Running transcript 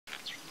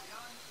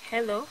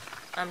Hello,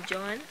 I'm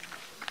Joan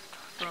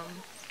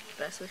from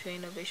the Social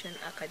Innovation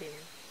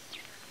Academy.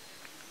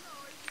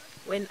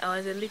 When I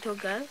was a little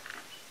girl,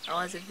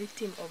 I was a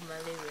victim of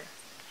malaria,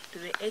 to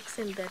the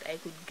extent that I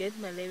could get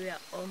malaria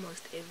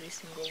almost every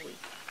single week.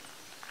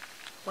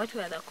 What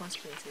were the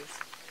consequences?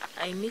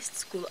 I missed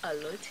school a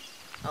lot,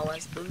 I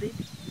was bullied,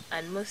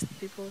 and most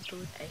people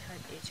thought I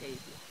had HIV.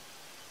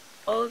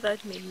 All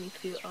that made me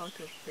feel out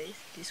of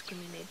place,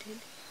 discriminated,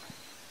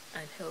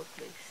 and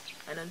helpless.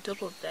 And on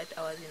top of that,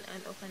 I was in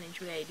an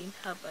orphanage where I didn't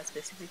have a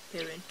specific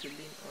parent to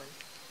lean on.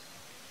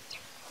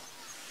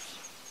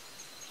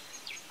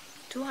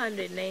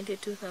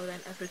 292,000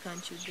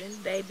 African children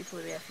died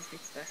before their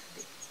 50th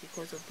birthday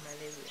because of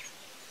malaria.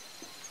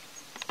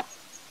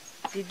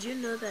 Did you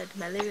know that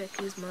malaria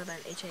kills more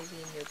than HIV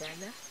in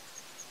Uganda?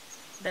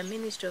 The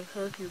Ministry of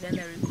Health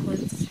Uganda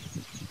records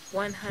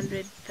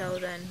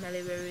 100,000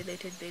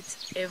 malaria-related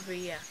deaths every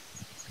year,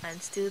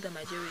 and still the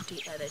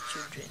majority are the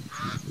children.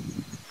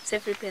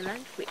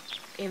 Self-repellent, we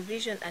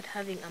envision at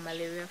having a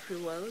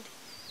malaria-free world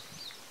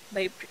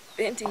by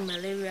preventing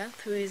malaria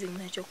through using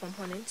natural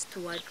components to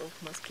ward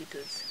off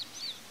mosquitoes.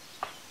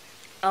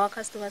 Our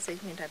customer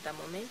segment at the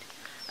moment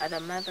are the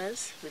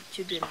mothers with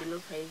children below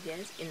 5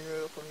 years in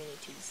rural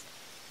communities.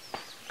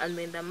 And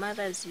when the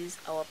mothers use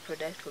our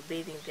product for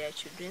bathing their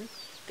children,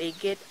 they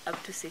get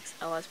up to 6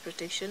 hours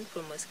protection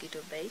from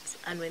mosquito bites,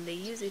 and when they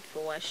use it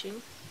for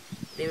washing,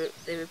 the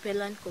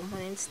repellent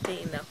components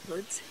stay in the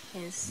clothes,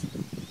 hence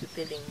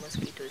repelling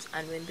mosquitoes.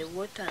 And when the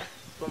water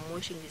from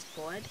washing is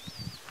poured,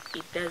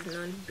 it does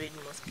not breed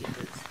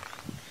mosquitoes.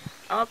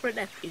 Our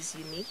product is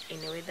unique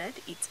in a way that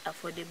it's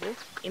affordable,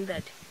 in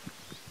that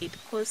it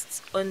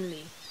costs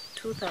only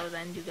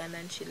 2,000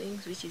 Ugandan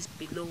shillings, which is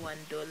below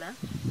 $1.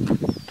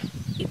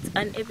 It's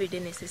an everyday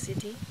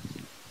necessity,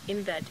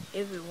 in that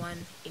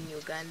everyone in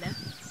Uganda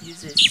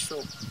uses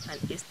soap,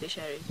 and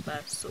especially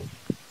bar soap.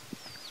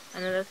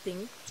 Another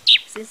thing,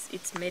 since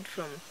it's made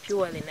from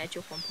purely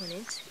natural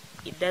components,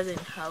 it doesn't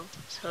have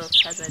health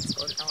hazards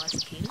on our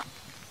skin.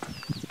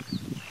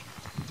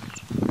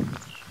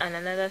 And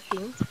another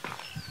thing,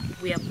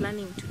 we are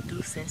planning to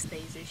do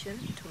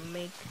sensitization to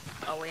make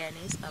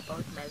awareness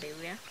about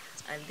malaria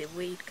and the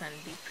way it can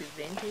be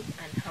prevented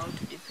and how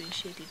to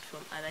differentiate it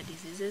from other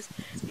diseases,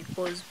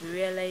 because we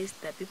realize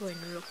that people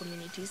in rural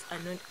communities are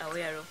not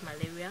aware of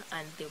malaria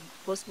and the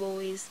possible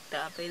ways,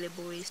 the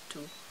available ways to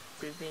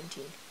prevent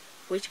it,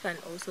 which can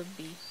also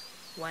be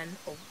one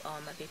of our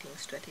marketing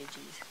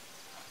strategies.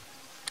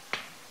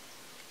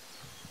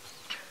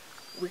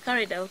 We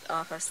carried out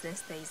our first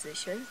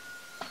sensitization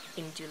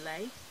in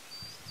July,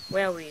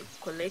 where we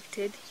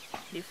collected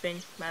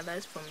different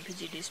mothers from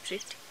PG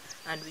district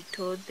and we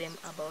told them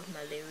about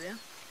malaria.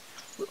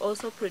 We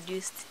also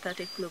produced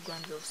 30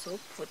 kilograms of soap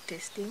for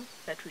testing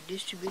that we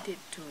distributed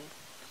to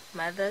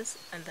mothers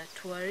and the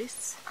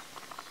tourists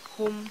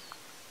whom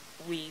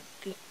we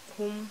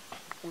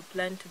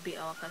plan to be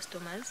our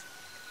customers.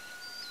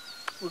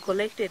 We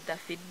collected the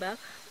feedback,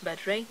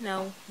 but right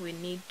now we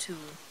need to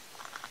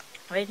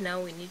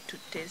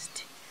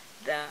test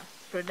the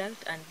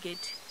product and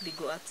get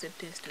legal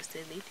acceptance to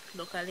sell it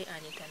locally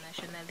and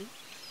internationally.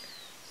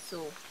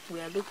 So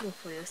we are looking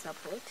for your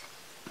support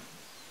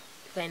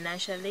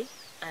financially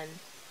and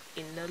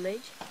in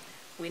knowledge.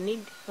 We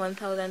need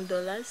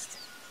 $1,000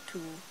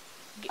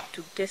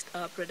 to test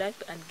our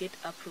product and get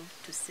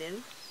approved to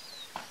sell,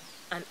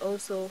 and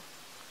also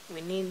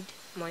we need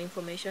more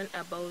information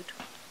about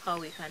how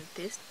we can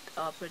test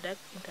our product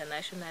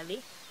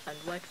internationally and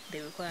what the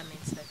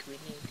requirements that we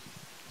need.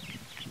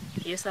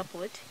 Your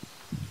support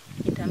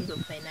in terms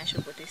of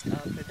financial to test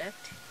our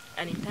product,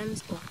 and in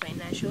terms of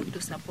financial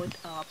to support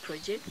our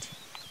project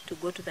to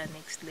go to the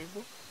next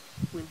level,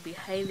 will be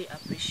highly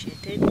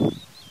appreciated.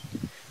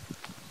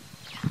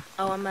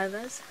 Our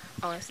mothers,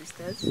 our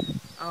sisters,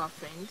 our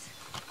friends,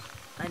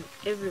 and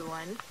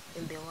everyone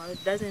in the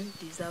world doesn't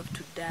deserve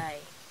to die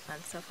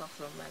and suffer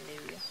from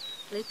malaria.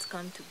 Let's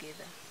come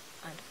together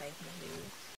and fight malaria.